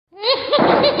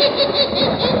The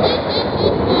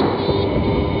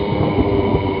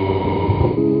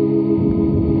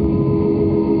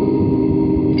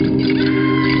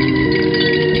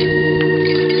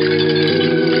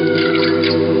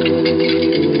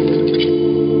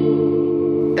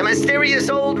Mysterious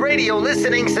Old Radio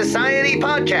Listening Society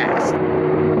podcast.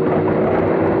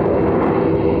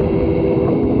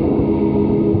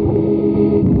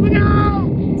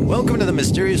 Welcome to the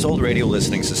Mysterious Old Radio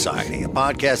Listening Society, a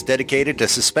podcast dedicated to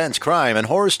suspense, crime, and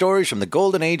horror stories from the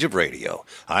golden age of radio.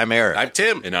 I'm Eric. I'm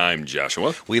Tim. And I'm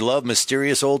Joshua. We love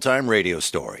mysterious old-time radio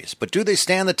stories, but do they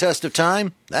stand the test of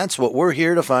time? That's what we're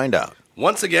here to find out.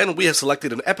 Once again, we have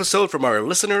selected an episode from our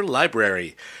listener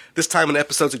library. This time an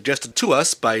episode suggested to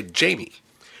us by Jamie.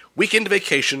 Weekend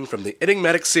Vacation from the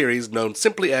enigmatic series known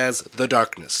simply as The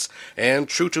Darkness. And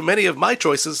true to many of my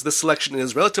choices, this selection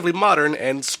is relatively modern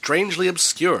and strangely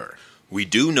obscure. We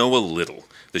do know a little.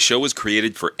 The show was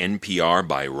created for NPR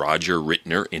by Roger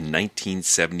Rittner in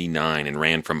 1979 and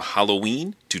ran from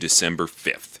Halloween to December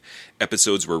 5th.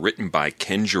 Episodes were written by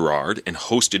Ken Gerard and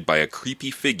hosted by a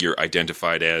creepy figure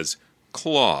identified as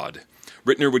Claude.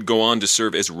 Rittner would go on to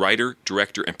serve as writer,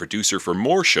 director, and producer for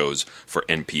more shows for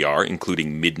NPR,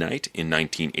 including Midnight in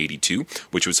 1982,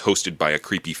 which was hosted by a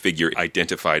creepy figure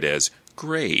identified as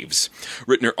Graves.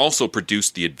 Rittner also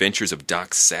produced The Adventures of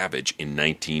Doc Savage in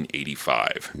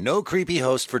 1985. No creepy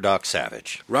host for Doc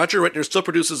Savage. Roger Rittner still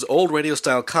produces old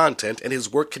radio-style content, and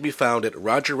his work can be found at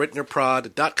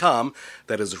rogerrittnerprod.com.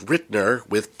 That is Rittner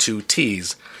with 2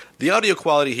 T's. The audio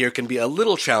quality here can be a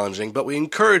little challenging, but we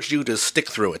encourage you to stick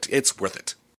through it. It's worth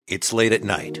it. It's late at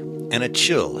night, and a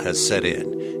chill has set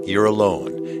in. You're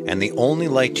alone, and the only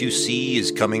light you see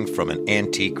is coming from an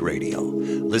antique radio.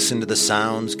 Listen to the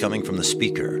sounds coming from the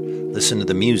speaker, listen to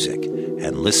the music,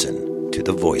 and listen to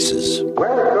the voices.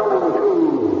 Welcome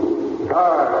to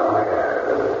Darkness.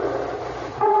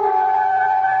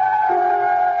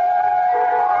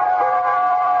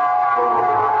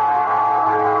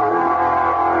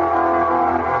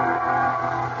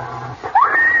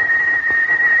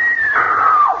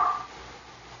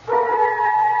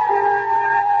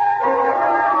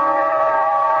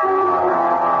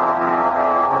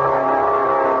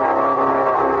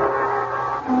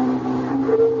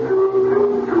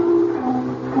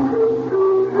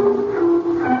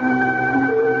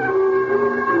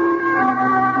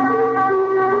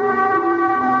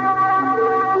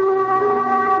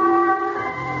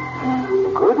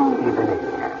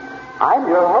 I'm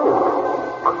your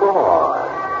host, Claude.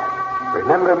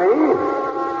 Remember me?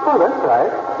 Oh, that's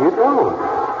right. You don't.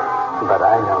 But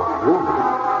I know you.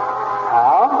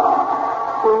 How?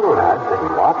 Oh, I've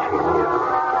been watching you.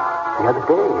 The other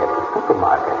day at the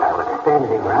supermarket, I was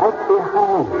standing right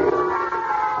behind you.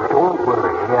 Don't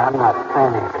worry, I'm not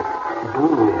planning to do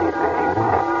anything.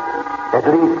 At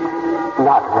least,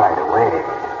 not right away.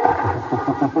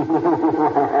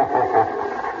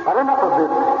 But enough of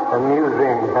this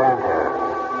amusing banter.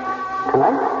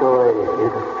 Tonight's story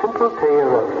is a simple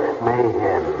tale of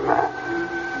mayhem.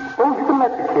 So you can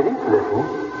let the kiddies listen.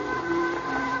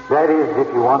 That is, if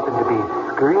you want them to be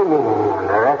screaming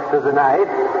the rest of the night.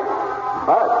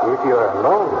 But if you're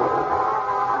alone,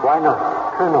 why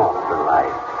not turn off the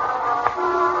lights?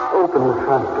 Open the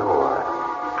front door,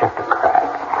 just a crack.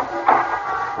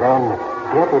 Then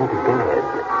get into bed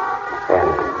and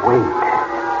wait.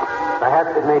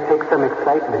 Perhaps it may take some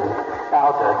excitement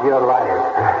out of your life.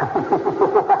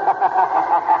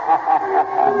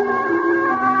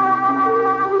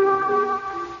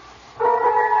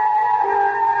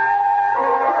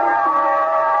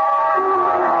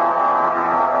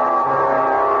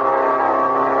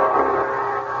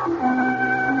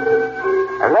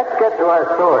 And let's get to our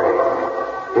story.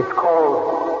 It's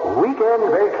called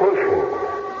Weekend Vacation.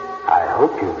 I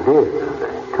hope you live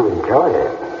to enjoy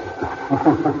it. This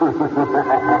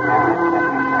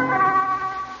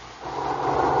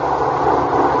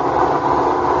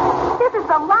is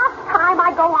the last time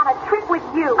I go on a trip with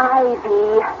you.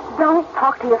 Ivy, don't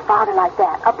talk to your father like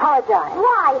that. Apologize.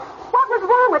 Why? What was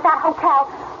wrong with that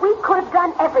hotel? We could have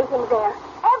done everything there.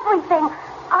 Everything.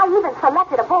 I even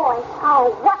selected a boy.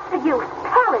 Oh, what's the use?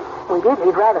 Paris. We did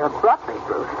leave rather abruptly,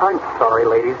 Bruce. I'm sorry,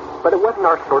 ladies, but it wasn't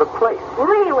our sort of place.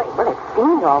 Really? Well, it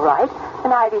seemed all right.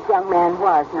 And Ivy's young man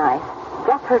was nice.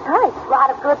 Just her type. A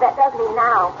lot of good that does me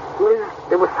now. Liz,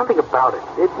 there was something about it.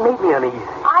 It made me uneasy.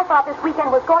 I thought this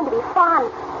weekend was going to be fun.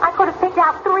 I could have picked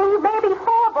out 3, maybe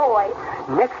 4 boys.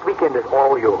 Next weekend is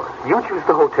all yours. You choose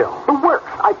the hotel. The works,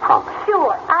 I promise.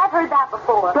 Sure, I've heard that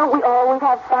before. Don't we always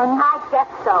have fun? I guess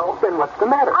so. Then what's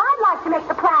the matter? I'd like to make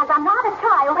the plans. I'm not a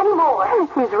child anymore.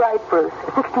 He's right, Bruce.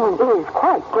 16 is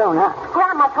quite grown up.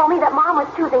 Grandma told me that Mom was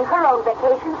choosing her own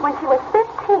vacations when she was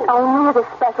 15. Only as a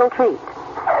special treat.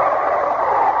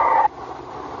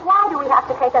 Why do we have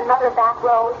to take another back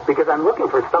road? Because I'm looking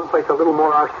for someplace a little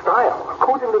more our style. A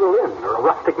cozy little inn or a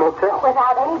rustic motel.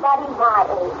 Without anybody my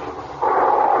age.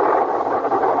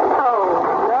 Oh,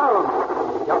 no.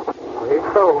 Yep, afraid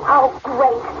so. Oh,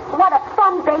 great. What a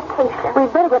fun vacation.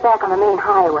 We'd better get back on the main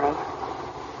highway.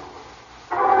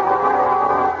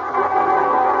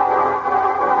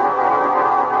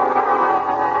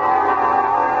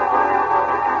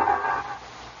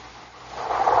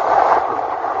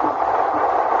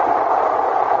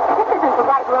 This isn't the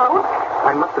right road.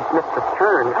 I must have missed a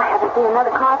turn. I haven't seen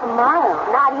another car for miles.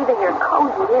 Not even your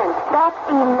cozy inn. That's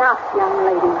enough, young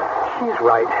lady. She's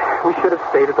right. We should have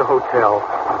stayed at the hotel.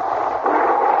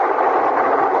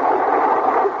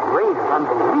 This rain is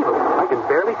unbelievable. I can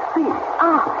barely see.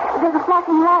 Oh, there's a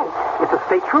flashing light. It's a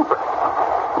state trooper.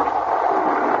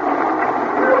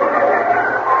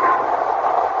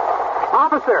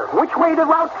 Officer, which way to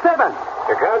Route 7?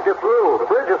 You can't get through. The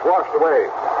bridge is washed away.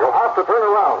 You'll have to turn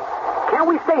around. Can't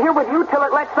we stay here with you till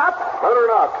it lets up? Better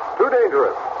not. Too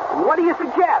dangerous. What do you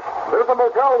suggest? There's a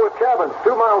motel with cabins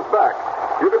 2 miles back.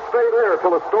 You can stay there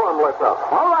till the storm lets up.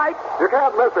 All right. You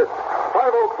can't miss it.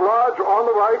 5 Oaks Lodge on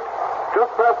the right,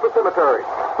 just past the cemetery.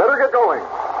 Better get going.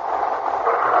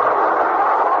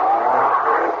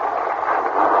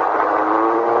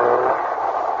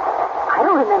 I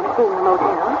don't remember seeing a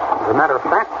motel. As a matter of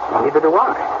fact, neither do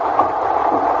I.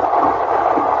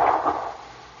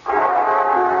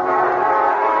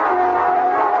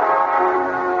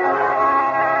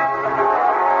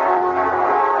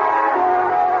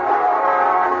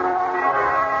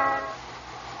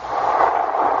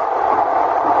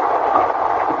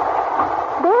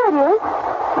 There it is.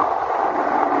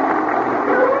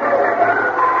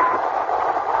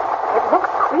 It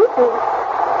looks creepy.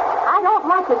 I don't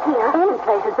like it here. Any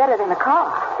place is better than the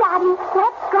car. Daddy,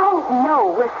 let's go.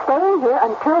 No, we're staying here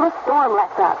until the storm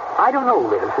lets up. I don't know,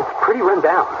 Liz. It's pretty run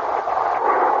down.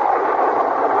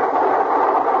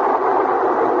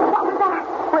 What was that?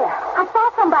 Where? I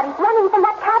saw somebody running from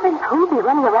that cabin. Who'd be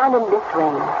running around in this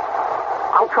rain?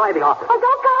 I'll try the office. Oh,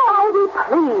 don't go. Ivy,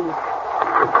 please.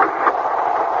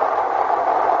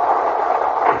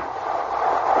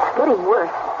 It's getting worse.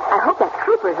 I hope that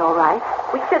trooper's all right.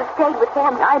 We should have stayed with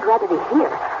him. I'd rather be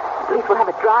here. At least we'll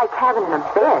have a dry cabin and a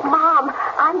bed. Mom,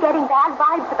 I'm getting bad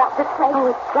vibes about this place.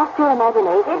 Oh, it's just your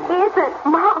imagination. It isn't.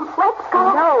 Mom, let's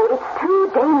go. No, it's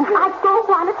too dangerous. I don't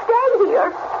want to stay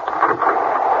here.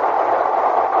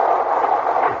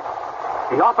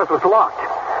 The office was locked.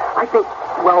 I think,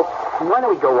 well, why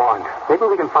don't we go on? Maybe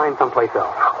we can find someplace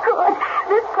else. Good.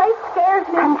 This place scares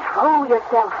me. Control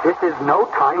yourself. This is no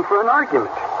time for an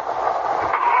argument.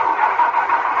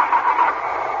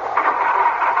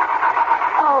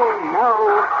 Oh, no.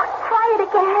 Try it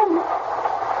again.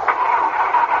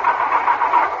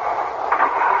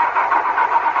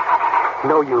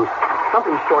 No use.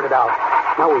 Something's shorted out.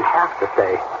 Now we have to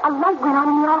stay. A light went on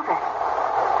in the office.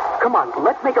 Come on,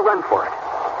 let's make a run for it.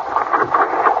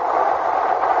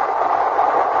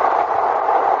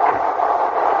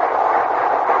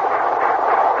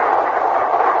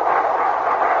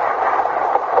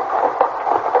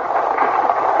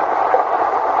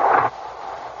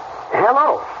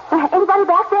 Hello. Anybody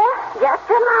back there? Just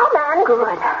a moment.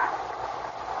 Good.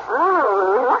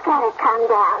 Oh, look at it come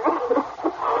down.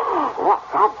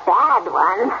 That's a bad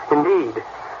one. Indeed.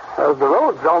 The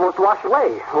road's almost washed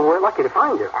away. We're lucky to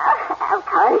find you. Of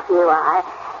course you are.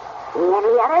 See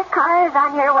any other cars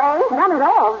on your way? None at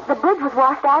all. The bridge was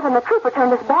washed out and the trooper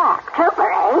turned us back. Trooper,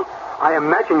 eh? I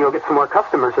imagine you'll get some more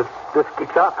customers if this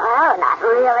keeps up. Oh, not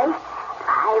really.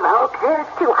 5 Oaks is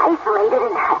too isolated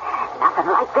and nothing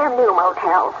like their new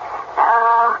motels.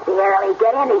 Oh, the early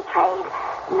get-any trade.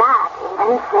 Not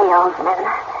even salesmen.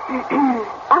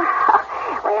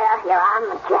 Well, here I'm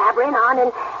jabbering on,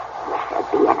 and you should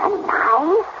be in a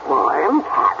nice, warm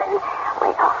cabin.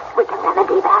 Well, we can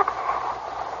remedy that.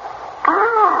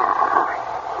 Oh,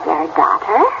 your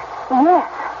daughter?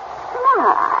 Yes.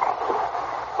 My,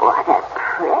 what a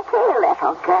pretty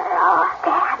little girl.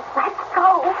 Dad, let's go.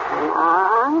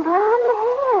 Long blonde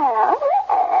hair.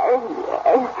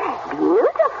 Yes,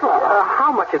 beautiful.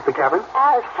 How much is the cabin?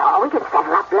 Oh, sure, we can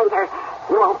settle up later.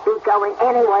 You won't be going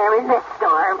anywhere in this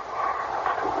storm.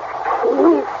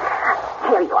 Please,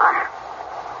 here you are.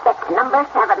 It's number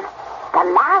 7. The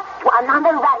last one on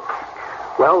the right.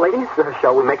 Well, ladies,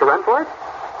 shall we make a run for it?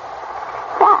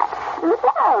 That's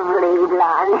lovely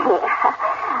blonde hair.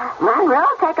 Monroe,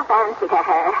 take a fancy to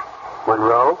her.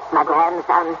 Monroe? My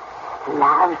grandson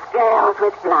loves girls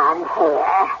with blonde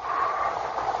hair.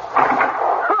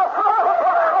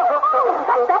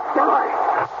 Shut that door.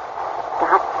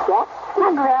 Got Jeff,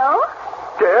 Monroe?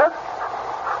 Jeff?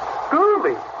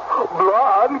 Girlie.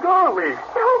 Blonde girlie.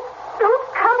 Don't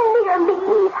come near me.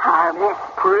 He's harmless.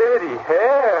 Pretty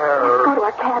hair. Let's go to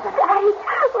our cabin. Daddy,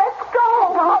 let's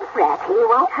go. Don't fret. He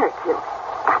won't hurt you.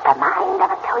 Got the mind of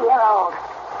a 2-year-old.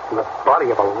 The body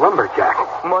of a lumberjack.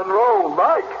 Monroe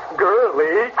like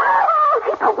girlie. Oh,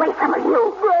 keep away from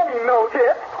you. Granny, no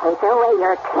hit. Take away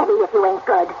your Teddy if you ain't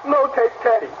good. No take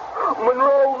Teddy.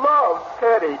 Monroe loves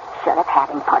Teddy. Should have had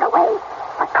him put away,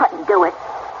 but couldn't do it.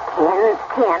 10's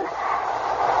 10.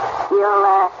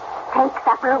 You'll take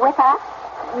supper with us?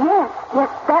 Yes,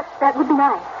 that would be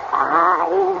nice.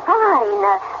 Fine.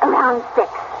 Around 6.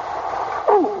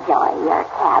 Enjoy your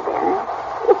cabin.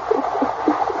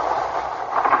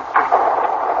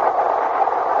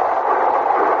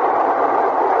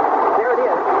 There it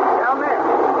is. Down there.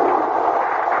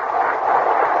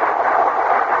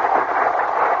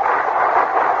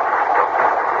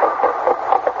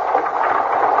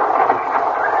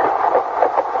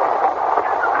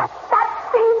 That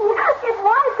thing, it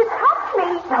wanted to touch me.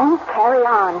 Don't carry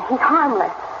on. He's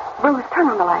harmless. Bruce, turn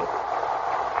on the lights.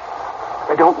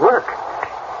 They don't work.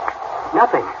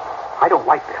 Nothing. I don't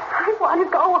like this. I want to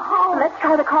go home. Let's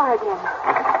try the car again.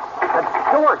 The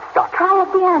door's stuck. Try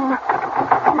again.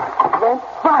 Won't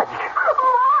budge.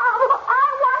 Mom, I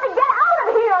want to get out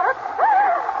of here.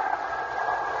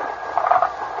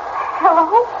 Hello?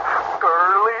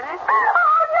 Girlie.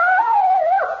 Oh,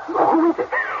 no. Who is it?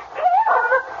 Him.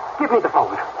 Give me the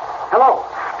phone. Hello.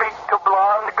 Speak to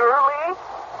blonde girlie.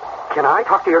 Can I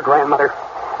talk to your grandmother?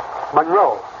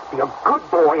 Monroe, be a good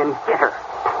boy and get her.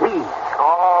 Please.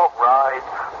 All right.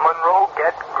 Monroe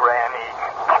get Granny.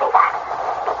 Give me that.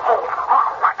 Behave.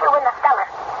 I'll lock you in the cellar.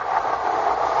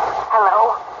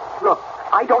 Hello? Look,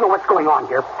 I don't know what's going on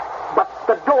here, but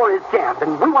the door is jammed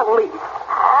and we want to leave. Oh,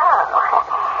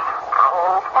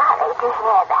 I'm sorry to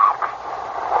hear that.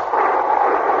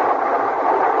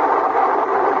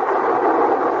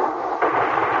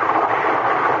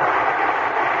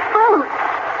 Bruce,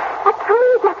 a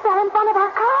tree just fell in front of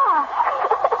our car.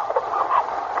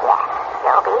 Yes,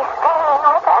 you'll be staying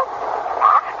with us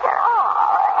after all.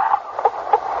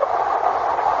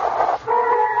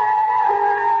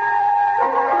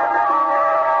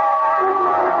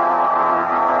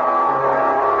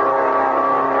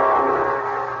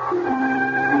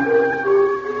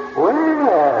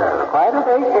 Well, quite a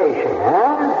vacation,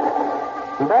 huh?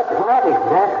 That's not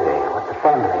exactly what the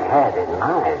family had in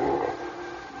mind.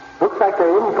 Looks like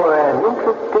they're in for an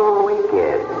interesting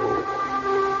weekend.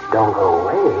 Don't go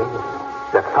away.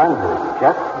 The fun's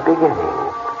just beginning.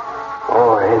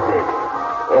 Or is it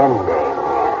ending?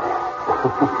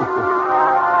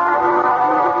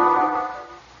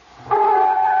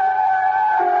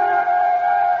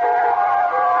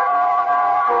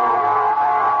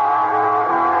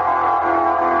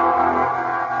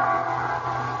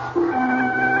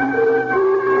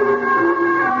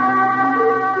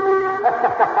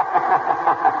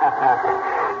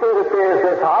 It appears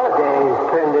this holiday's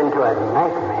turned into a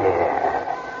nightmare.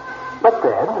 But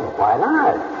then, why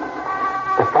not?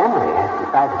 The family has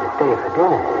decided to stay for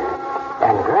dinner,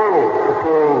 and Granny's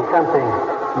preparing something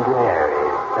very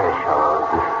special.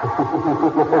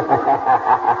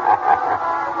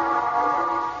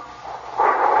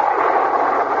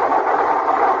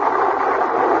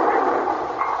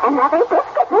 Another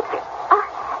biscuit, mister.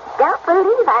 Don't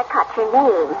believe I caught your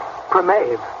name.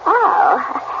 Maeve. Oh,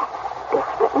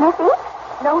 biscuit, Missy?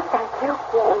 No, thank you.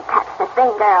 You ain't touched the thing,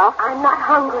 girl. I'm not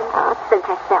hungry. Oh, suit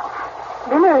yourself.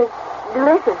 Dinner is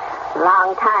delicious.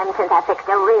 Long time since I fixed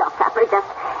a real supper, just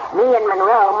me and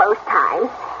Monroe most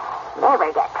times. Never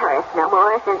get tourists no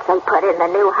more since they put in the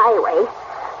new highway.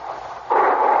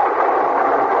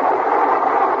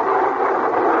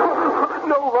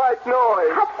 No right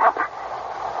noise. Hush up.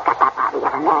 Got the body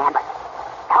of a man, but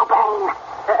no brain.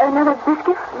 Another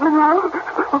biscuit, Monroe?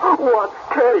 What's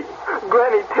Teddy?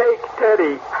 Granny, take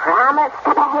Teddy. Promise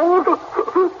to behave?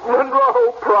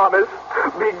 Monroe, promise.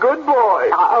 Be good boy.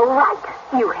 All right.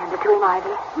 You hand it to him,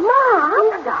 Ivy. Mom.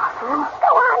 He's awful. Go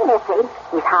on, Missy.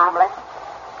 He's harmless.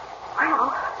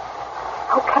 Well,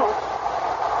 okay.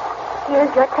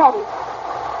 Here's your Teddy.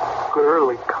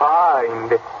 Girly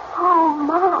kind. Oh,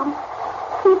 Mom.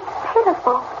 He's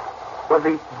pitiful. Was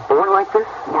he born like this?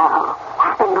 No.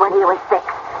 Happened when he was 6.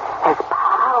 His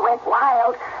pa Monroe went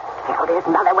wild. Killed his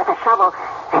mother with a shovel,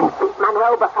 and beat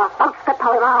Monroe before folks could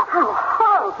pull him off. How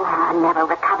horrible. Never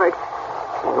recovered.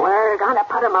 They were going to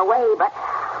put him away, but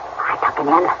I took him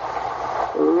in.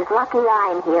 He's lucky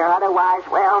I'm here, otherwise,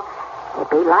 well, it'd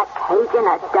be like caging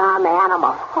a dumb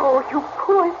animal. Oh, you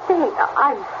poor thing.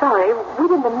 I'm sorry. We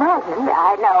didn't imagine.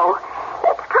 I know.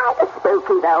 It's kind of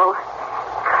spooky, though.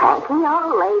 Cranky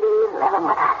old lady living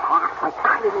with a Catholic.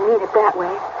 I didn't mean it that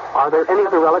way. Are there any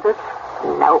other relatives?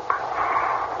 Nope.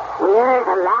 We're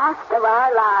the last of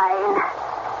our line.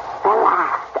 The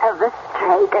last of the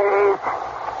Stragers.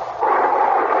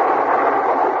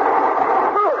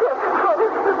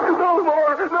 No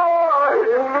more! No!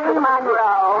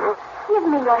 Monroe. Give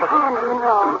me your hand,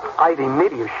 Monroe. Ivy,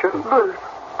 maybe you shouldn't. Bruce,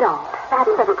 don't. That's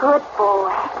a good boy.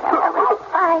 You're a right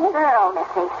fine girl,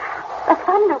 Missy. The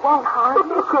thunder won't harm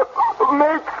you.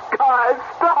 Make Sky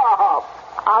stop!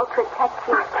 I'll protect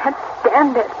you. I can't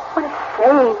stand it. What a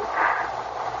shame.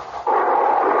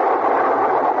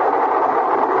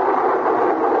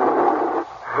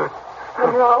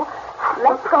 Monroe,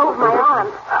 let go of my arm.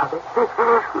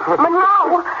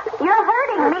 Monroe, you're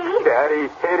hurting me. Daddy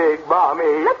hitting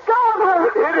Mommy. Let go of her.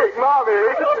 Hitting Mommy.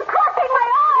 He's crushing my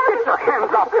arm. Get your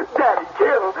hands up. Daddy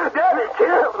kill. Daddy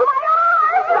kill. My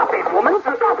arm. Stop it, woman.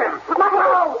 Stop him.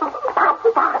 Monroe, stop.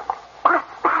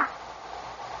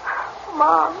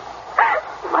 Mom,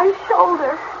 my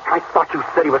shoulder. I thought you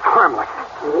said he was harmless.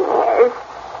 Yes.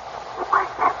 It was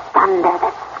the thunder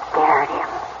that scared him.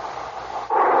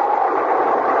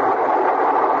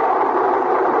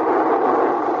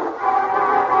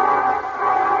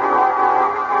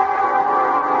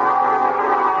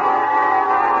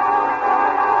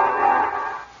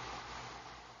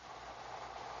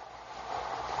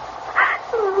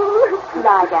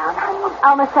 Lie down, honey.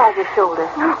 I'll massage your shoulder.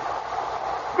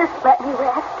 Just let me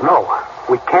rest. No,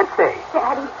 we can't stay.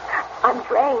 Daddy, I'm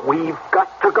drained. We've got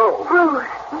to go. Bruce,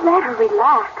 let her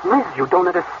relax. Liz, you don't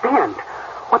understand.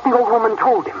 What the old woman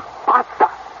told him. Basta.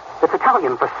 It's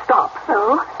Italian for stop.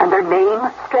 So? And their name?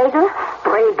 Strager?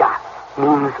 Strega.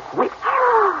 Means witch.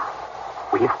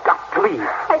 We've got to leave.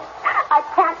 I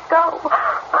can't go.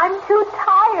 I'm too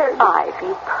tired.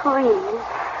 Ivy, please.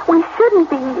 We shouldn't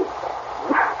be...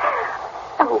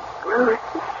 Oh, Bruce,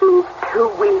 she's too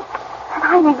weak. And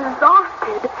I'm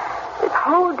exhausted. This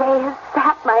whole day has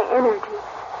sapped my energy.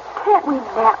 Can't we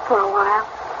nap for a while?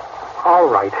 All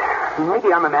right.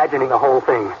 Maybe I'm imagining the whole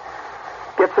thing.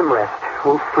 Get some rest.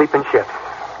 We'll sleep in shifts.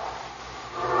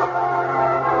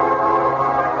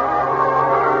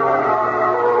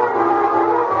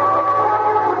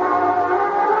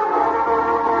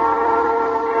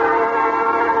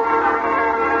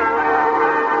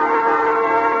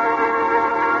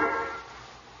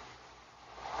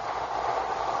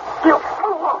 You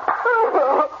fool!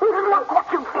 Look what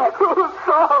you did.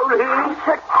 Sorry. I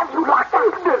should have you locked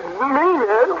up. Didn't mean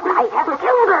it. I have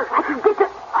killed her like you did to...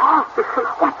 Oh,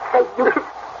 what's the use?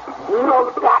 No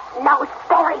death, no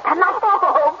story tonight.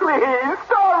 Oh, please,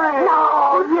 sorry. No,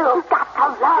 you've got to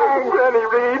learn. Granny,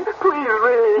 read. Please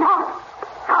read. No,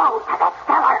 go to the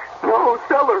cellar. No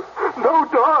cellar. No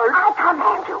dark. I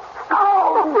command you. Go.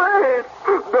 Afraid.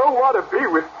 Don't want to be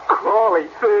with crawly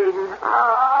things.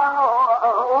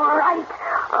 Oh, right.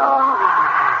 Oh,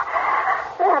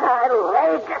 and I'd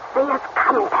lay to see us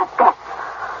come to death.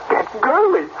 Get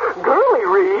girly. Girly,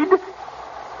 Reed.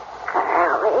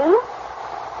 Girly?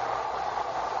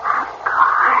 Of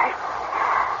course.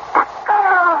 The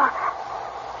girl.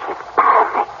 She's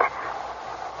perfect.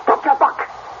 Get your book.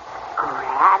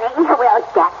 Granny will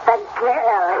get the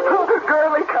girly.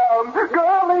 Girly come.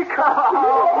 Girly come.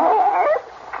 Yes,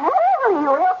 girly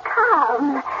will come.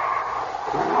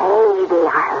 Maybe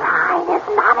our line is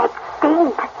not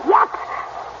extinct yet.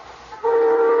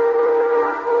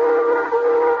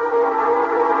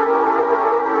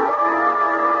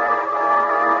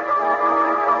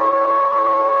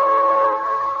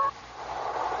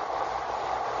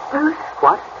 Bruce,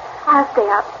 What? I'll stay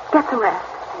up. Get some rest.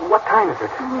 What time is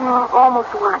it? Almost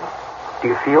 1. Do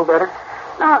you feel better?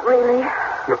 Not really.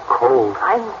 You're cold.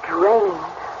 I'm drained.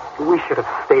 We should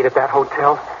have stayed at that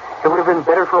hotel. It would have been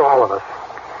better for all of us.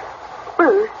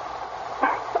 Bruce,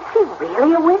 is she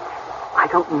really a witch? I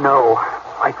don't know.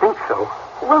 I think so.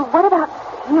 Well, what about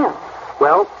him?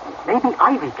 Well, maybe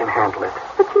Ivy can handle it.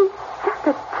 But she's just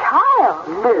a child.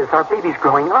 Liz, our baby's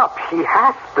growing up. She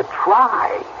has to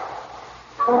try.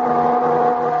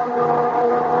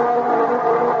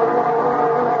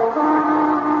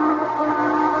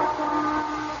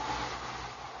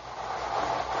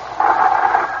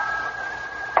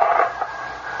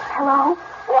 Hello?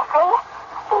 Missy,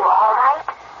 you all right?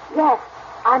 Yes,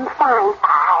 I'm fine.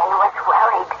 I was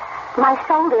worried. My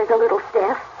shoulder's a little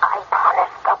stiff. I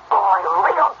punished the boy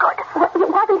real good. Well, it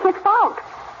wasn't his fault.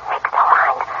 Next to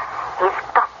mind. He's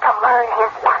got to learn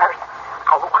his manners.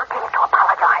 I want him to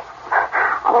apologize.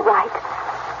 All right.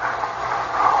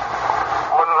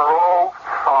 Monroe,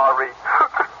 sorry.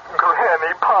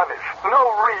 Granny punished. No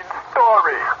read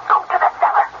story. Go to the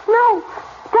cellar. No,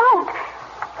 don't.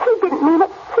 He didn't mean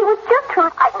it. He was just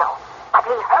trying. I know, but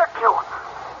he hurt you.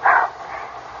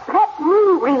 Let me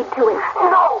read to him.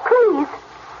 No, please.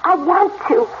 I want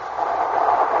to.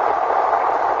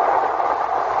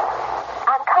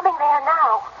 I'm coming there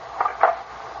now.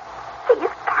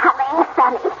 He's coming,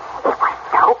 Sonny. It was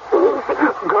so easy.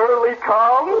 Girlie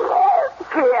come? Yes,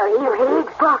 Girlie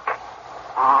reads book.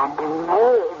 And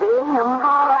maybe more.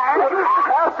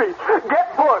 Happy, get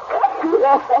book.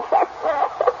 Yes.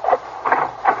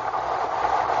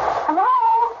 Hello?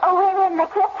 Oh, we're in the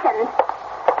kitchen.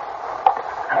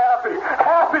 Happy.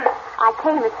 I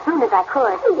came as soon as I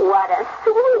could. What a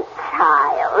sweet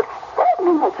child. Let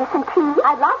me make you some tea.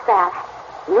 I'd love that.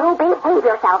 You behave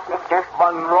yourself, mister.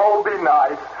 Monroe, be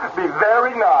nice. Be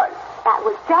very nice. That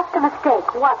was just a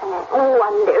mistake, wasn't it?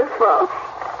 Wonderful.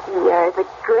 You're the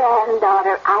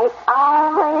granddaughter I've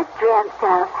always dreamt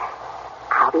of.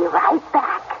 I'll be right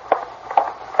back.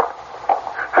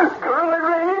 Girlie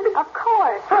read? Of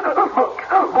course. Book.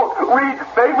 Read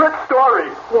favorite story.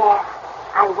 Yes,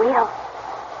 I will.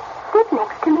 Sit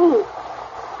next to me.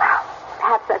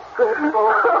 That's a good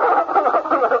boy.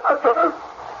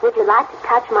 Would you like to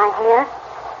touch my hair?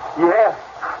 Yes.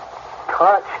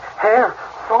 Touch. Hair.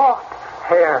 Soft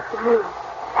hair.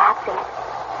 That's it.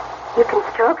 You can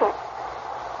stroke it.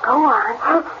 Go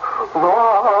on.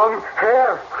 Long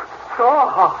hair.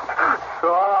 Soft.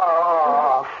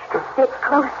 Sit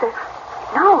closer.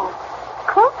 No,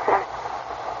 closer.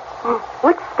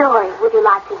 Which story would you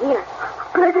like to hear?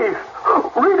 Piggies.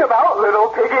 Read about little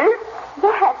piggies.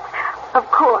 Yes,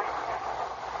 of course.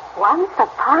 Once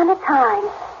upon a time,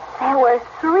 there were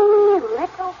 3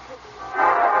 little piggies.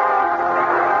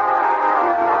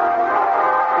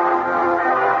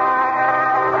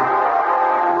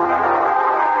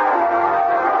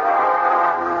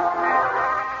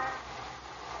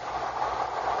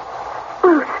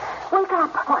 Bruce, wake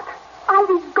up. What?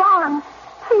 Ivy's gone.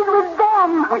 She's with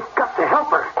them. We've got to help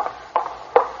her.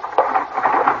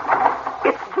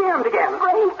 It's jammed again.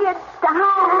 Break it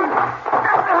down.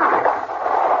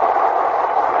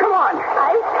 Come on.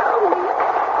 I'm so weak.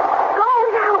 Go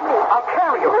and help me. I'll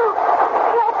carry you. No,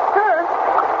 help her.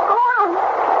 Go on.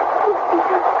 She's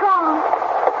so strong.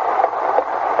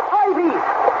 Ivy!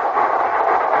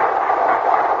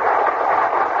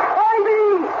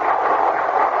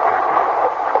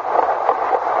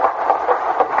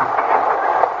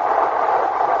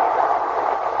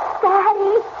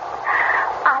 Daddy,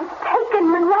 I've taken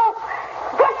Monroe.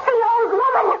 Get the old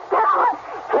woman down.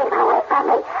 Keep away from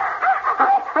me.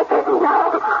 I didn't know.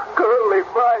 Girlie,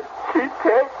 might she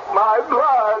take my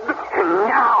blood?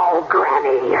 Now,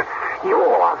 Granny,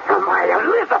 you're from my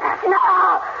Elizabeth. No.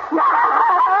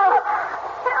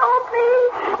 Help me.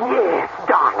 Yes,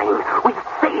 darling, we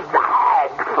saved the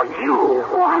hag for you.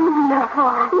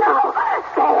 Wonderful. No,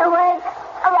 stay away.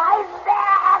 Right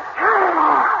back.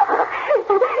 His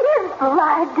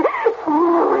blood.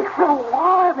 Oh, it's so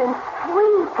warm and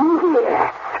sweet.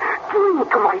 Yes,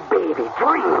 drink, my baby,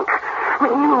 drink.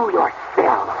 Renew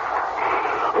yourself.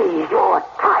 He's your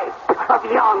type of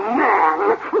young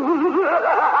man.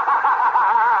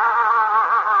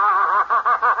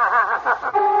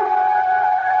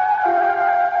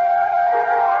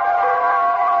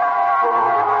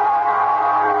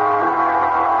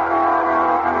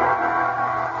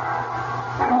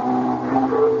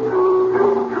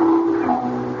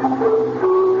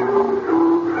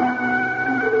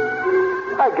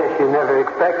 I guess you never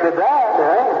expected that,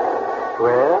 eh?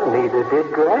 Well, neither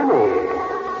did Granny.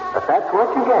 But that's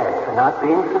what you get for not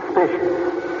being suspicious.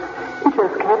 You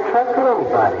just can't trust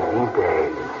anybody these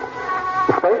days.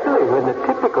 Especially when the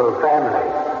typical family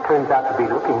turns out to be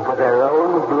looking for their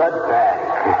own blood bag.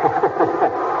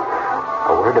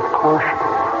 A word of caution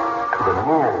to the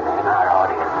men in our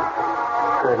audience.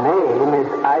 Her name is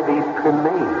Ivy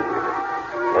Primave,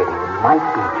 and you might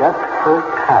be just her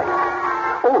type.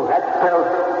 Oh, that's spelled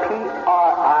Prinave.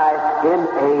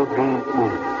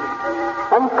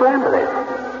 Unscramble it.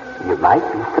 You might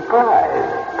be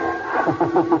surprised.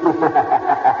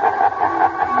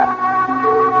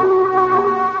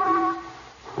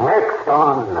 Next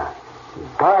on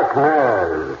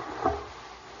Darkness.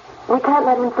 We can't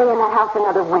let him stay in that house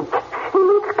another week. He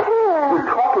needs care. We're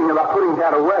talking about putting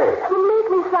that away. You make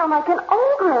me sound like an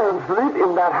ogre. He's lived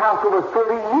in that house over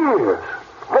 30 years.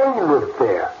 They lived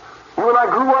there. You and I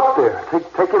grew up there.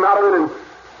 Take him out of it and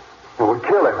we'd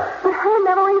kill him. But her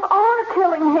memories are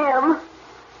killing him.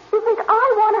 You think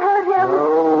I want to hurt him?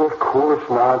 No, of course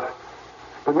not.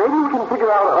 But maybe we can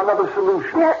figure out another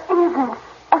solution. There isn't.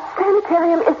 A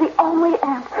sanitarium is the only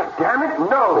answer. Damn it,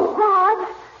 no. Raj,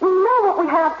 you know what we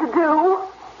have to do.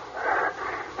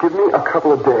 Give me a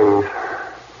couple of days.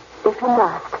 If you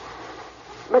must.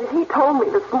 But he told me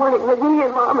this morning that he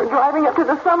and Mom are driving up to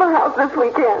the summer house this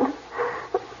weekend.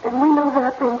 And we know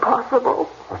that's impossible.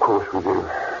 Of course we do.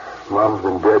 Mom's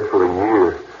been dead for a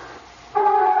year.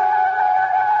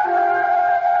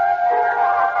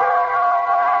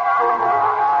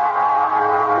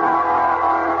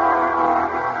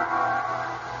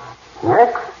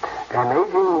 Next, an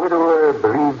aging widower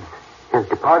believes his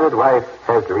departed wife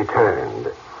has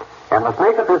returned and must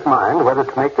make up his mind whether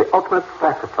to make the ultimate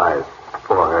sacrifice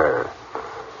for her.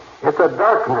 It's a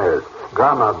darkness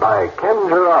drama by Ken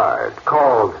Gerard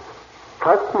called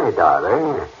Trust Me,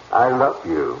 Darling, I Love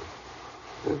You.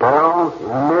 Don't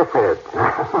miss it.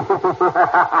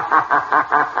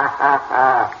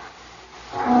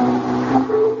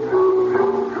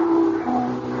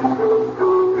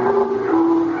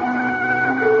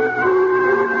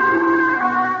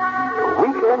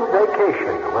 Weekend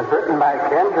Vacation was written by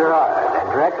Ken Gerard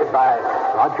and directed by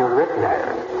Roger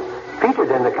Rittner.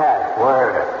 Featured in the cast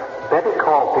were Betty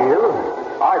Caulfield,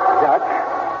 Art Dutch,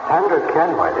 Sandra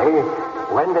Kenworthy,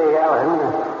 Wendy Allen,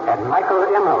 and Michael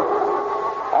Immel.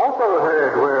 Also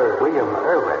heard were William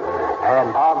Irwin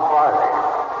and Bob Farley.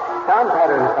 Sound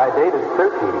patterns by David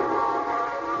Surtees.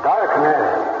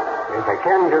 Darkness is a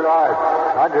Ken Gerard,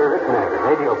 Roger Rittner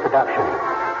radio production.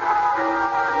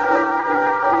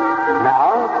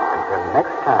 Now, until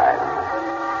next time,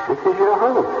 this is your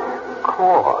host,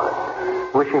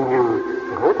 Claude, wishing you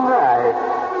good night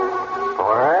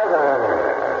forever.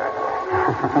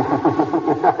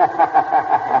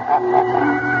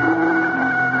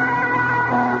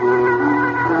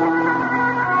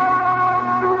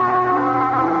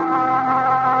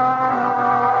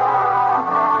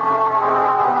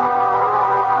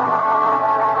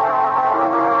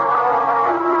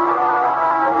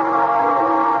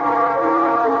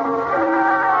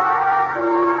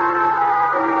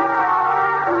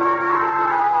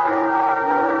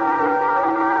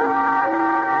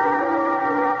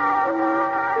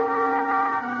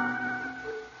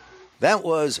 That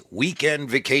was Weekend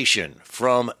Vacation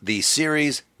from the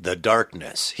series The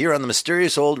Darkness, here on the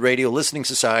Mysterious Old Radio Listening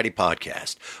Society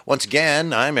podcast. Once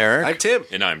again, I'm Eric. I'm Tim.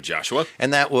 And I'm Joshua.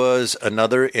 And that was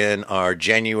another in our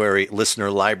January Listener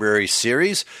Library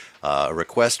series, a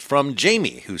request from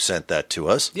Jamie, who sent that to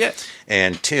us. Yes.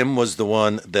 And Tim was the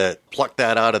one that plucked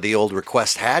that out of the old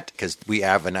request hat, because we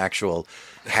have an actual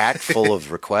hat full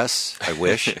of requests, I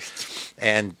wish.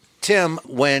 And Tim,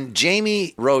 when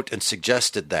Jamie wrote and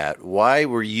suggested that, why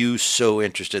were you so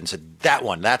interested and said,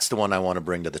 that's the one I want to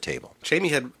bring to the table? Jamie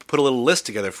had put a little list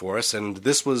together for us, and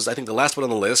this was, I think, the last one on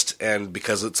the list, and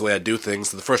because it's the way I do things,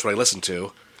 the first one I listened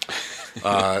to.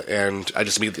 And I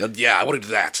just immediately, I want to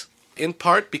do that. In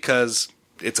part because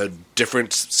it's a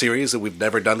different series, and we've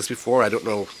never done this before. I don't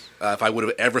know if I would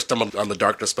have ever stumbled on The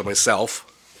Darkness by myself.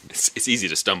 It's easy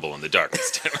to stumble in the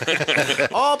darkness.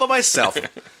 All by myself.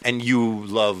 And you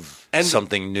love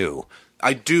something new.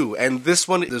 I do. And this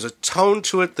one, there's a tone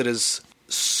to it that is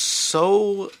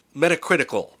so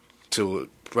metacritical, to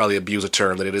probably abuse a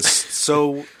term, that it is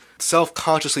so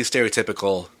self-consciously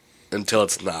stereotypical until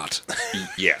it's not.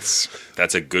 Yes,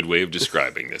 that's a good way of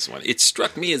describing this one. It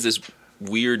struck me as this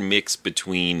weird mix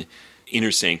between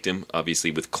Inner Sanctum, obviously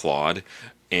with Claude,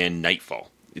 and Nightfall.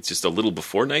 It's just a little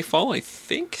before Nightfall, I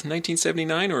think,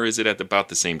 1979, or is it at about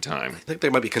the same time? I think they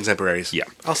might be contemporaries. Yeah.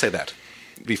 I'll say that.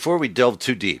 Before we delve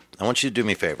too deep, I want you to do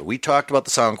me a favor. We talked about the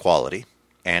sound quality,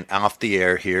 and off the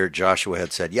air here, Joshua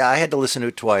had said, I had to listen to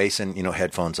it twice and,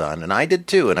 headphones on. And I did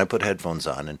too, and I put headphones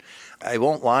on. And I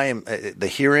won't lie,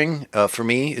 the hearing for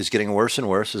me is getting worse and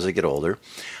worse as I get older.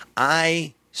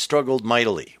 I struggled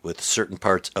mightily with certain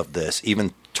parts of this,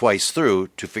 even twice through,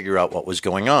 to figure out what was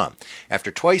going on.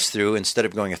 After twice through, instead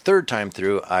of going a third time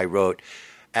through, I wrote,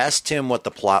 ask Tim what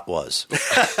the plot was.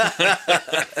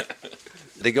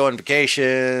 They go on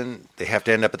vacation, they have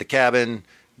to end up at the cabin,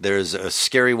 there's a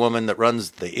scary woman that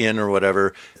runs the inn or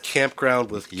whatever. Campground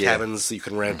with cabins that you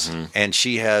can rent. Mm-hmm. And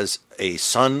she has a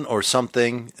son or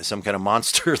something, some kind of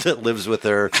monster that lives with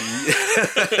her.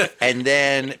 And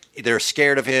then they're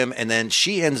scared of him, and then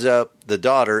she ends up, the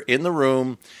daughter, in the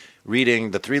room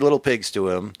reading The Three Little Pigs to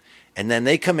him, And then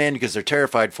they come in because they're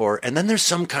terrified for her. And then there's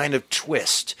some kind of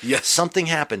twist. Yes. Something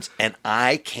happens, and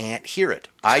I can't hear it.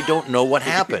 I don't know what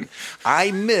happened.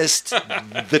 I missed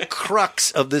the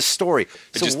crux of this story.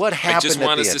 So what happened? I just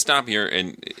want us to to stop here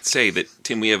and say that,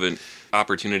 Tim, we have an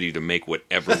opportunity to make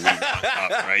whatever we want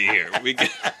up right here. We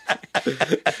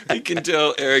can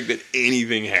tell Eric that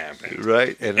anything happened.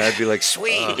 Right? And I'd be like,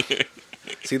 sweet.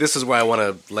 See, this is where I want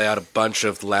to lay out a bunch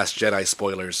of The Last Jedi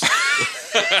spoilers.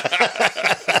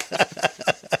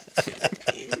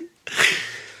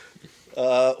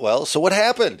 Well, so what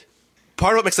happened?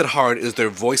 Part of what makes it hard is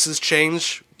their voices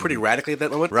change pretty radically at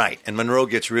that moment. Right. And Monroe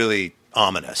gets really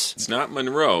ominous. It's not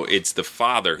Monroe. It's the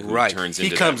father who turns into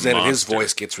He comes that in and his monster.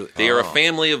 voice gets really... They are a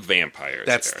family of vampires.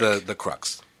 That's Eric. the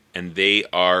crux. And they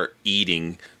are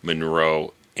eating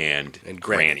Monroe and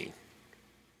Granny.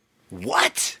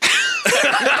 What?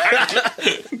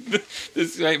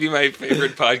 This might be my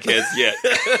favorite podcast yet.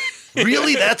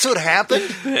 Really? That's what happened?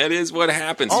 That is what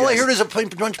happens. All I heard is a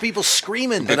bunch of people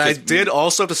screaming. And I did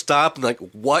also have to stop and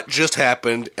what just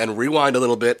happened, and rewind a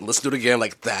little bit and listen to it again,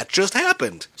 that just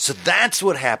happened. So that's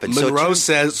what happened. Monroe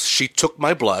says, she took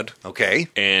my blood. Okay.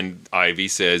 And Ivy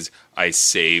says, I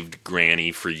saved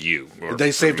Granny for you.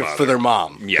 They saved it for their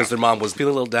mom. Yeah. Because their mom was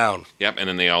feeling a little down. Yep, and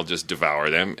then they all just devour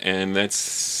them, and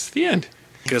that's the end.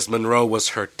 Because Monroe was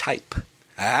her type.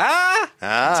 Type?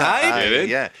 Get it?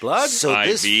 Yeah. Blood? So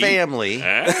this IV. family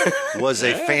was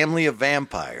a family of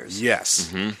vampires. Yes.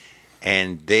 Mm-hmm.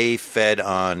 And they fed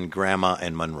on Grandma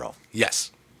and Monroe.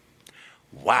 Yes.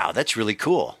 Wow, that's really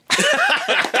cool.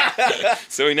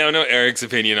 So we now know Eric's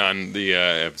opinion on the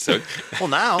episode. Well,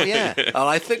 now, yeah.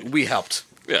 I think we helped.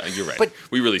 Yeah, you're right. But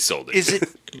we really sold it. Is it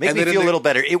make And me then feel in a little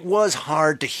better? It was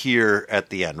hard to hear at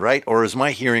the end, right? Or is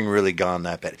my hearing really gone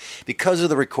that bad? Because of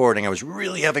the recording, I was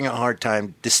really having a hard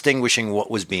time distinguishing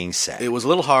what was being said. It was a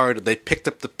little hard. They picked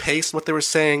up the pace of what they were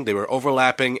saying. They were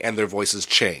overlapping, and their voices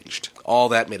changed. All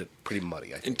that made it pretty muddy,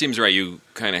 I think. And Tim's right. You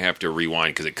kind of have to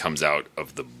rewind because it comes out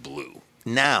of the blue.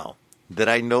 Now that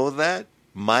I know that,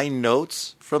 my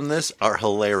notes from this are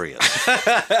hilarious.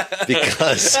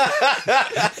 because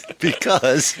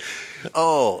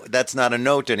oh, that's not a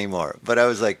note anymore. But I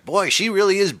was like, boy, she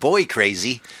really is boy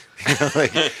crazy.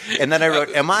 And then I wrote,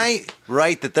 am I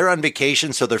right that they're on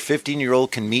vacation so their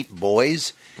 15-year-old can meet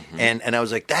boys? Mm-hmm. And I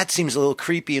was like, that seems a little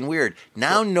creepy and weird.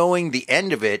 Now knowing the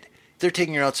end of it, they're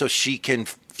taking her out so she can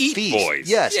Eat feast. boys.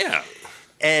 Yes. Yeah.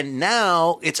 And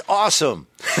now it's awesome.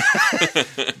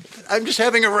 I'm just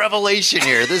having a revelation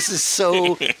here. This is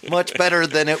so much better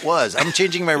than it was. I'm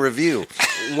changing my review.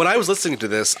 When I was listening to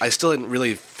this, I still hadn't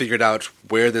really figured out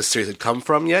where this series had come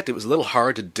from yet. It was a little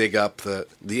hard to dig up the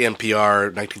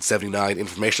NPR 1979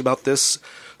 information about this.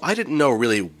 I didn't know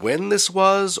really when this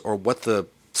was or what the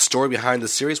story behind the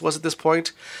series was at this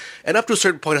point. And up to a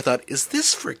certain point, I thought, is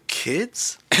this for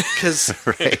kids? Because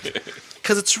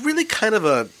it's really kind of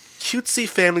a cutesy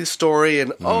family story,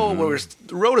 and the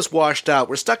road is washed out.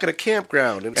 We're stuck in a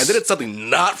campground, and then it's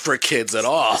something not for kids at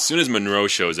all. As soon as Monroe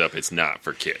shows up, it's not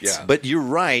for kids. Yeah. But you're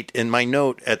right, and my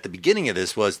note at the beginning of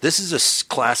this was, this is a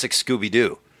classic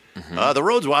Scooby-Doo. Mm-hmm. The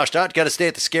road's washed out, got to stay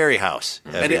at the scary house.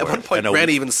 And at one point,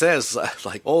 Granny even says,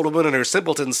 old woman and her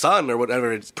simpleton son, or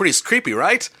whatever. It's pretty creepy,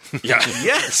 right? Yeah.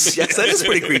 Yes, that is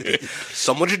pretty creepy.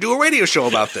 Someone should do a radio show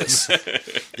about this.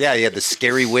 Yeah, you had the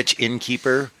scary witch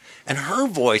innkeeper. And her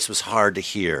voice was hard to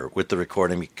hear with the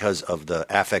recording because of the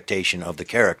affectation of the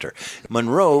character.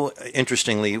 Monroe,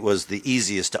 interestingly, was the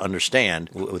easiest to understand.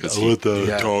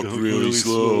 Talk really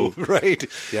slow. Right.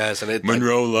 Yes, and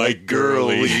Monroe like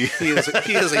girly. he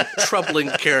is a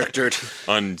troubling character.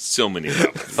 On so many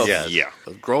levels. Yes. Yeah.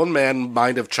 A grown man,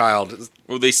 mind of child.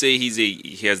 Well, they say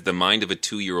he has the mind of a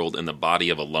 2-year-old and the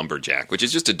body of a lumberjack, which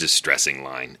is just a distressing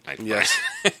line, I find. Yes.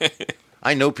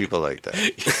 I know people like that.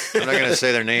 I'm not going to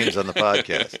say their names on the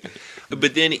podcast.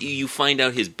 But then you find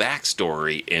out his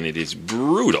backstory, and it is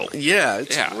brutal. Yeah,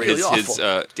 it's really awful.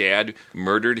 His dad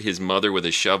murdered his mother with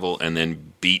a shovel and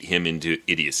then beat him into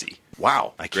idiocy.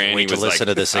 Wow. I can't Granny wait to was listen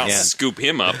like, to this I'll again. scoop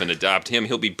him up and adopt him.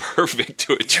 He'll be perfect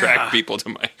to attract people to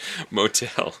my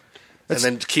motel. And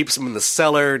then keeps him in the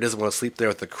cellar, doesn't want to sleep there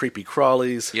with the creepy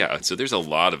crawlies. Yeah, so there's a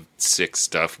lot of sick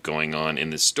stuff going on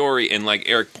in this story. And like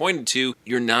Eric pointed to,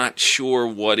 you're not sure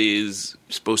what is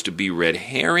supposed to be red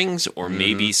herrings or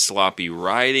maybe sloppy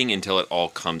writing until it all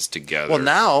comes together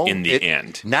in the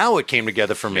end. Now it came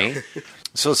together for me.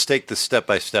 So let's take this step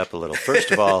by step a little. First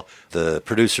of all, the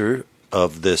producer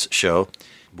of this show,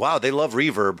 wow, they love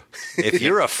reverb. If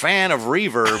you're a fan of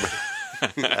reverb...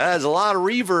 There's a lot of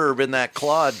reverb in that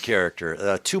Claude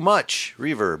character. Too much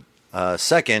reverb.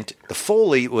 Second, the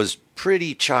Foley was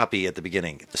pretty choppy at the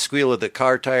beginning. The squeal of the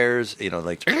car tires, and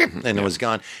it was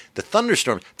gone. The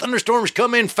thunderstorms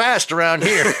come in fast around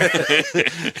here.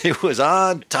 It was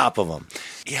on top of them.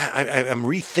 Yeah, I'm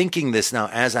rethinking this now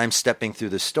as I'm stepping through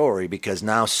the story because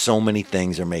now so many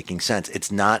things are making sense.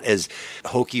 It's not as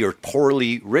hokey or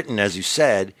poorly written as you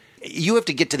said. You have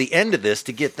to get to the end of this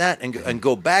to get that and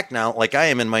go back now like I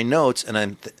am in my notes and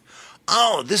I'm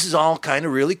this is all kind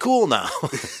of really cool now.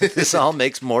 This all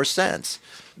makes more sense.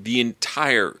 The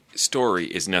entire story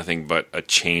is nothing but a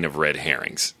chain of red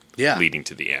herrings leading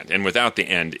to the end. And without the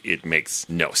end, it makes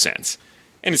no sense.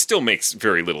 And it still makes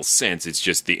very little sense. It's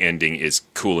just the ending is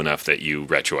cool enough that you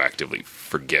retroactively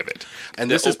forgive it. And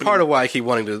this is part of why I keep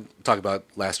wanting to talk about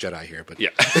Last Jedi here. But yeah.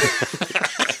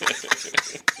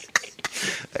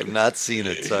 I've not seen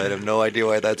it, so I have no idea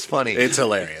why that's funny. It's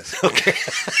hilarious. Okay.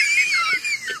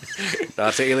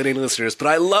 Not to alienate listeners, but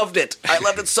I loved it. I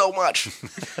loved it so much.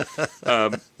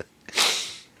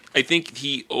 I think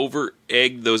he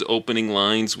over-egged those opening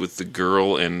lines with the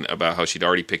girl and about how she'd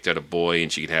already picked out a boy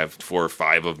and she could have 4 or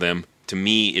 5 of them. To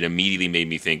me, it immediately made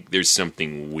me think there's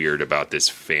something weird about this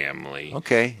family.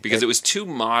 Okay. Because it was too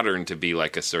modern to be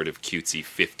like a sort of cutesy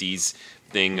 50s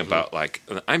thing about like,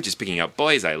 I'm just picking out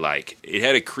boys I like. It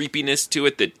had a creepiness to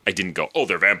it that I didn't go, oh,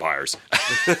 they're vampires.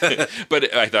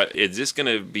 But I thought, is this going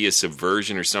to be a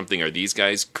subversion or something? Are these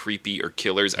guys creepy or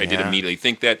killers? I did immediately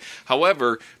think that.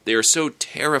 However, they are so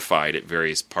terrified at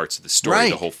various parts of the story,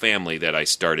 the whole family, that I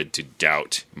started to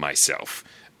doubt myself.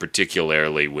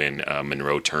 Particularly when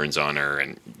Monroe turns on her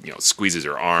and squeezes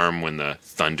her arm when the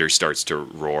thunder starts to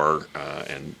roar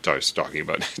and starts talking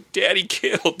about "Daddy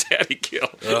kill, Daddy kill."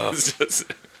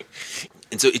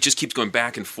 And so it just keeps going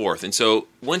back and forth. And so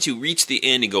once you reach the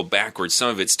end and go backwards, some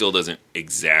of it still doesn't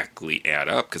exactly add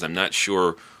up because I'm not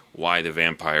sure why the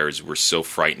vampires were so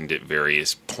frightened at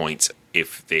various points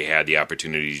if they had the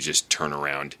opportunity to just turn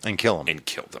around and kill them.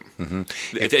 Mm-hmm.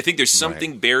 I think there's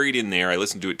something buried in there. I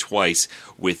listened to it twice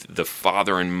with the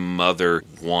father and mother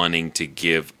wanting to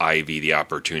give Ivy the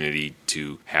opportunity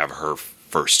to have her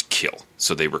first kill.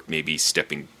 So they were maybe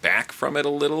stepping back from it a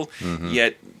little,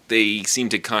 yet they seem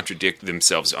to contradict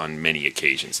themselves on many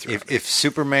occasions throughout. If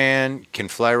Superman can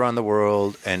fly around the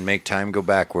world and make time go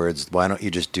backwards, why don't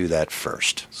you just do that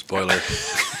first? Spoiler.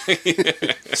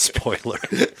 Spoiler.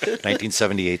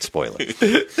 1978 spoiler.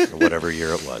 Or whatever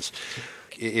year it was.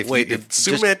 Did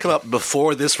Superman come up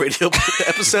before this radio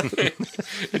episode?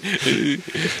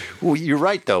 Well, you're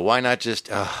right, though. Why not just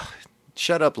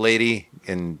shut up, lady,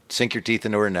 and sink your teeth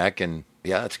into her neck? And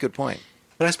yeah, that's a good point.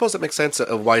 But I suppose that makes sense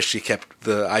of why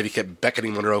Ivy kept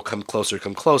beckoning Monroe, come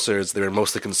closer, as they were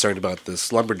mostly concerned about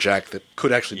this lumberjack that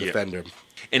could actually defend her.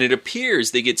 And it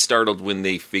appears they get startled when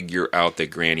they figure out that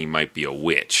Granny might be a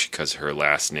witch, because her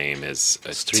last name is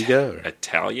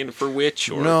Italian for witch?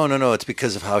 Or? No. It's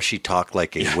because of how she talked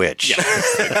like a witch.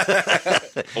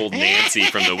 Old Nancy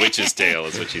from The Witch's Tale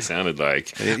is what she sounded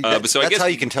like. That's how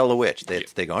you can tell a witch.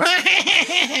 They go,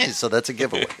 so that's a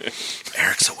giveaway.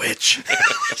 Eric's a witch.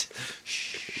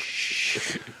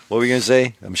 What were you going to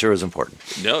say? I'm sure it was important.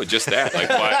 No, just that. Like,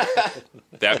 why,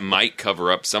 that might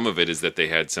cover up some of it, is that they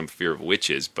had some fear of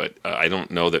witches, but I don't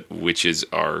know that witches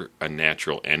are a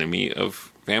natural enemy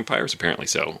of vampires. Apparently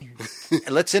so.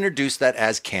 Let's introduce that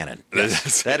as canon.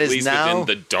 That is now within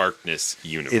the darkness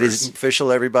universe. It is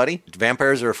official, everybody.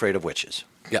 Vampires are afraid of witches.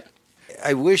 Yeah.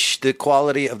 I wish the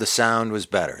quality of the sound was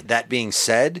better. That being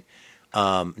said,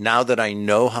 now that I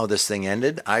know how this thing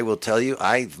ended, I will tell you,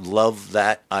 I love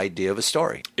that idea of a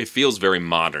story. It feels very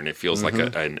modern. It feels like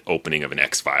an opening of an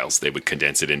X-Files. They would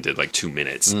condense it into like 2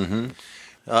 minutes.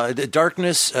 The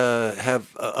Darkness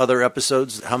have other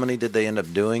episodes. How many did they end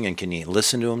up doing, and can you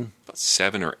listen to them? About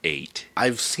 7 or 8.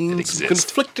 I've seen some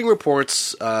conflicting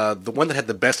reports. The one that had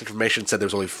the best information said there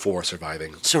was only 4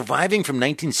 surviving. Surviving from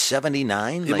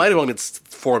 1979? It might have only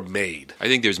 4 made. I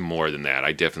think there's more than that.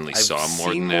 I definitely saw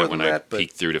more than that when I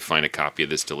peeked through to find a copy of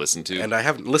this to listen to. And I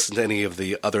haven't listened to any of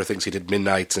the other things he did,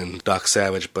 Midnight and Doc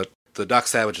Savage, but the Doc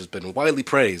Savage has been widely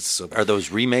praised. So. Are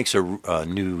those remakes or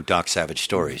new Doc Savage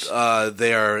stories?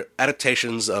 They are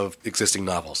adaptations of existing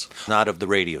novels. Not of the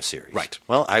radio series. Right.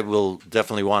 Well, I will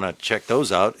definitely want to check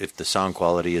those out if the sound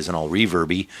quality isn't all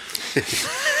reverby.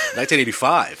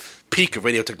 1985, peak of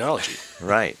radio technology.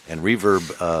 Right, and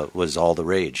reverb was all the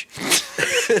rage.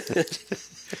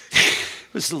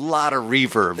 There's a lot of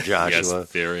reverb, Joshua.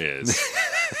 Yes, there is.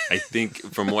 I think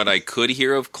from what I could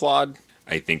hear of Claude,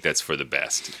 I think that's for the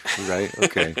best. Right,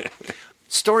 okay.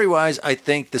 Story-wise, I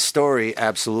think the story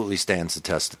absolutely stands the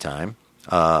test of time.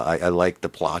 I like the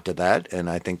plot of that, and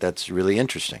I think that's really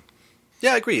interesting.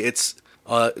 Yeah, I agree. It's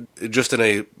just in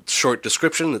a short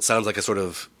description, it sounds like a sort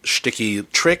of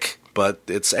shticky trick. but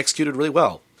it's executed really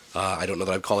well. I don't know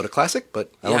that I'd call it a classic,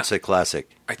 but... I won't say classic.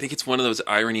 I think it's one of those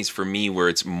ironies for me where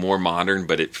it's more modern,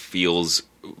 but it feels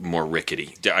more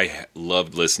rickety. I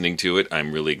loved listening to it.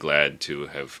 I'm really glad to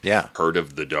have heard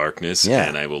of The Darkness,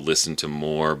 and I will listen to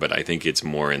more, but I think it's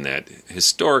more in that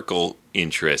historical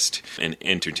interest and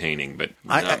entertaining, but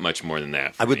not much more than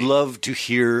that. I would love to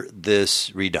hear this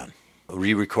redone.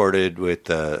 Re-recorded with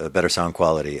better sound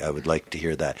quality. I would like to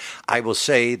hear that. I will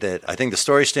say that I think the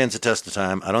story stands the test of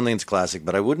time. I don't think it's classic,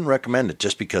 but I wouldn't recommend it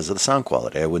just because of the sound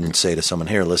quality. I wouldn't say to someone,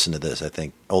 here, listen to this. I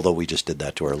think, although we just did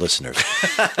that to our listeners.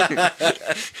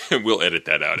 We'll edit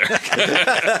that out.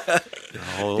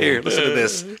 Here, listen to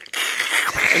this.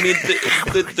 I mean,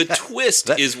 the twist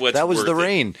is what's That was worth the it.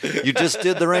 rain. You just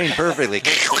did the rain perfectly.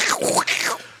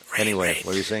 Anyway,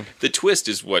 what were you saying? The twist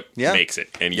is what makes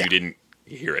it, and you didn't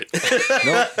hear it.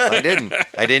 No, I didn't.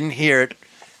 I didn't hear it.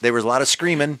 There was a lot of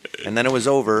screaming, and then it was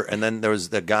over, and then there was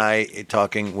the guy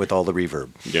talking with all the reverb.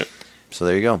 Yeah. So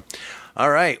there you go. All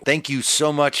right. Thank you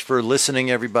so much for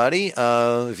listening, everybody.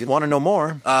 If you want to know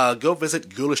more, go visit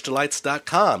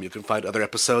ghoulishdelights.com. You can find other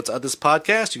episodes of this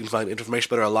podcast. You can find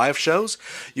information about our live shows.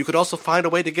 You could also find a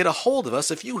way to get a hold of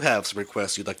us if you have some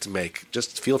requests you'd like to make.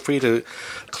 Just feel free to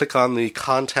click on the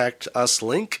Contact Us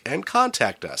link and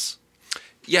contact us.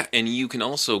 Yeah, and you can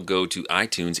also go to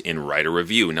iTunes and write a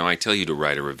review. Now, I tell you to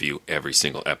write a review every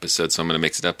single episode, so I'm going to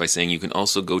mix it up by saying you can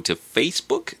also go to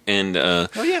Facebook and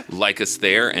like us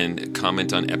there and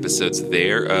comment on episodes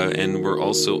there. And we're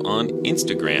also on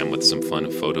Instagram with some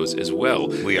fun photos as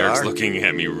well. Eric's looking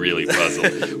at me really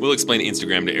puzzled. We'll explain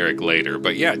Instagram to Eric later.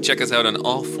 But yeah, check us out on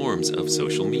all forms of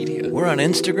social media. we're on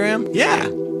Instagram? Yeah.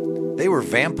 They were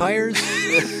vampires?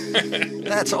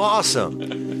 That's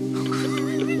awesome.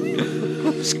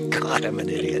 God, I'm an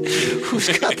idiot.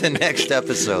 Who's got the next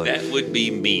episode? That would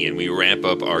be me, and we wrap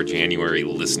up our January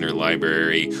listener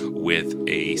library with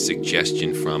a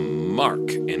suggestion from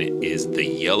Mark, and it is the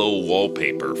yellow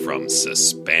wallpaper from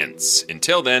Suspense.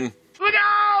 Until then... Look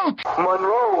out!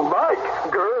 Monroe, Mike!